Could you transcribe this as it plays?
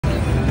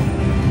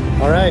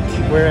Alright,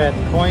 we're at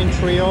Coin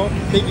Trio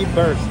Piggy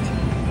Burst.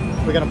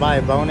 We're gonna buy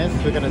a bonus.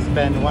 We're gonna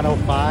spend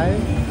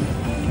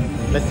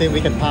 105. Let's see if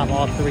we can pop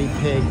all 3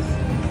 pigs.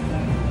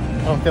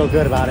 I don't feel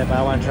good about it, but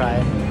I wanna try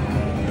it.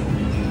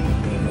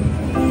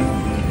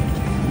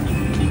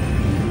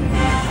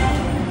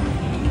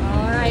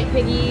 Alright,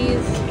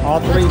 piggies. All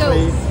 3,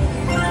 please.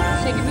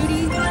 Shake your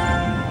booty.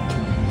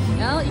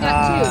 No, you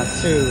got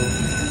 2. 2.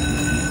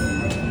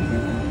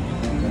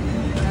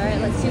 Alright,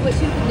 let's see what 2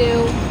 can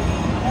do.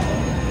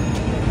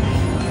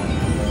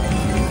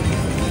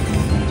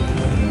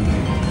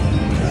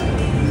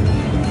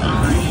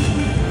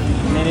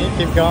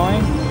 Keep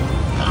going.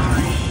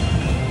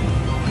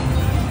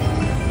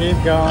 Keep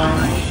going.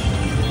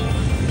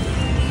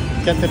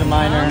 Get to the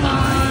minor.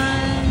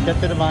 Get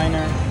to the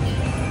minor.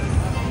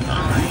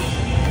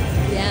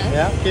 Yes.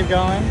 Yep, keep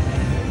going.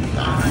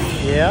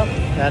 Yep,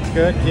 that's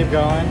good. Keep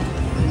going.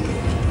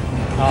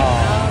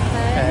 Oh,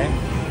 okay.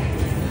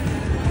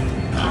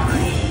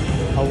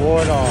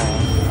 Award all.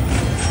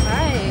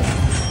 Alright.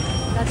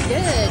 That's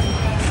good.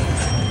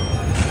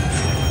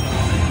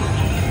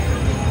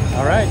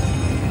 Alright.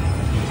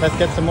 Let's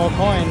get some more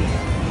coins.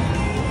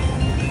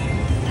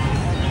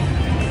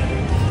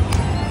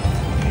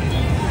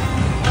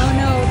 Oh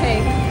no,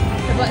 okay.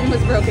 The button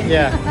was broken.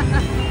 Yeah.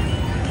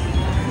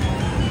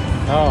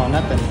 Oh,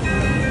 nothing.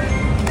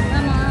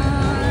 Come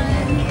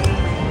on.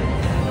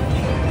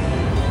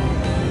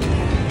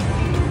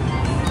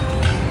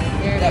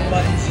 There it That is.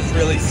 button's just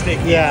really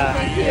sticky. Yeah,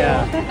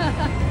 yeah.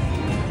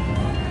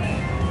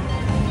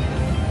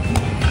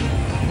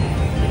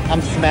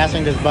 I'm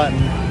smashing this button.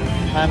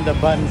 I'm the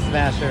button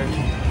smasher.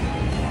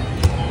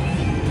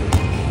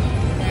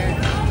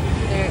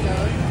 There it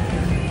goes.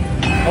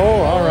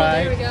 Oh,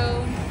 alright. There we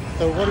go.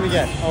 So what do we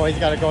get? Oh, he's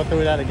got to go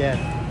through that again.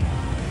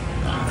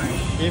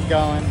 Keep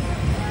going.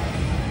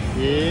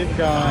 Keep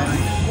going.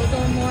 We'll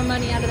go more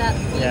money out of that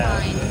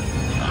behind.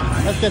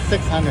 Let's get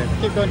 600.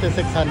 Keep going to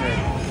 600.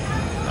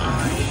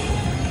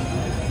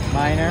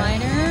 Minor.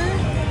 Minor.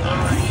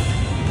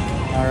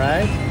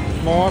 Alright.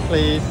 More,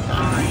 please.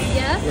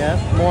 Yes. Yes,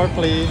 more,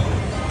 please.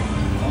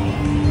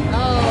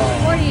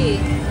 Oh, 40.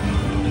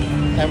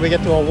 And we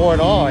get to award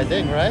all, I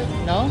think, right?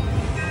 No?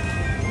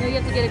 No, you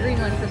have to get a green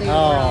one for the Oh,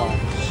 overall.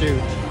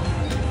 shoot.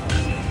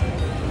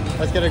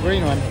 Let's get a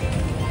green one.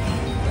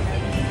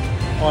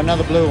 Oh,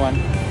 another blue one.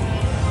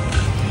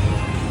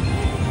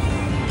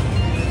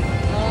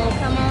 Oh,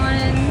 come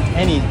on.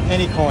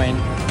 Any coin.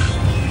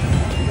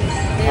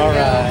 There we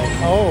go. Alright.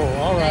 Oh,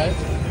 alright.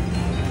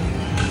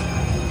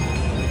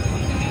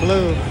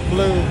 Blue,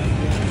 blue.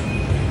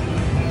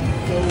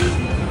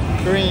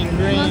 Green,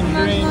 green, Come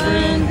on, green, come on,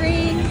 green.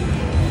 green.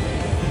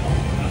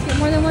 Let's get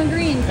more than 1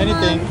 green. Come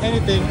Anything, on.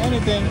 anything,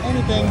 anything,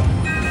 anything.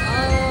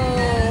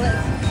 Oh,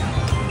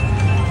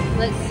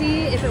 let's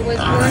see if it was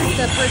worth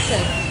the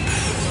purchase.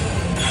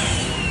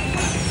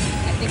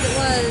 I think it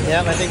was.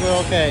 Yep, I think we're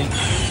okay.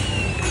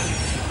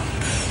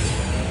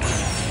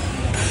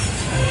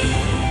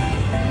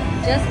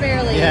 Just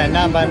barely. Yeah,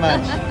 not by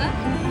much.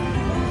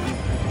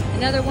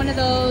 Another one of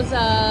those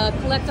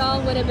collect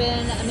all would have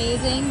been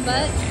amazing,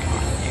 but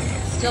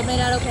still made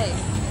out okay.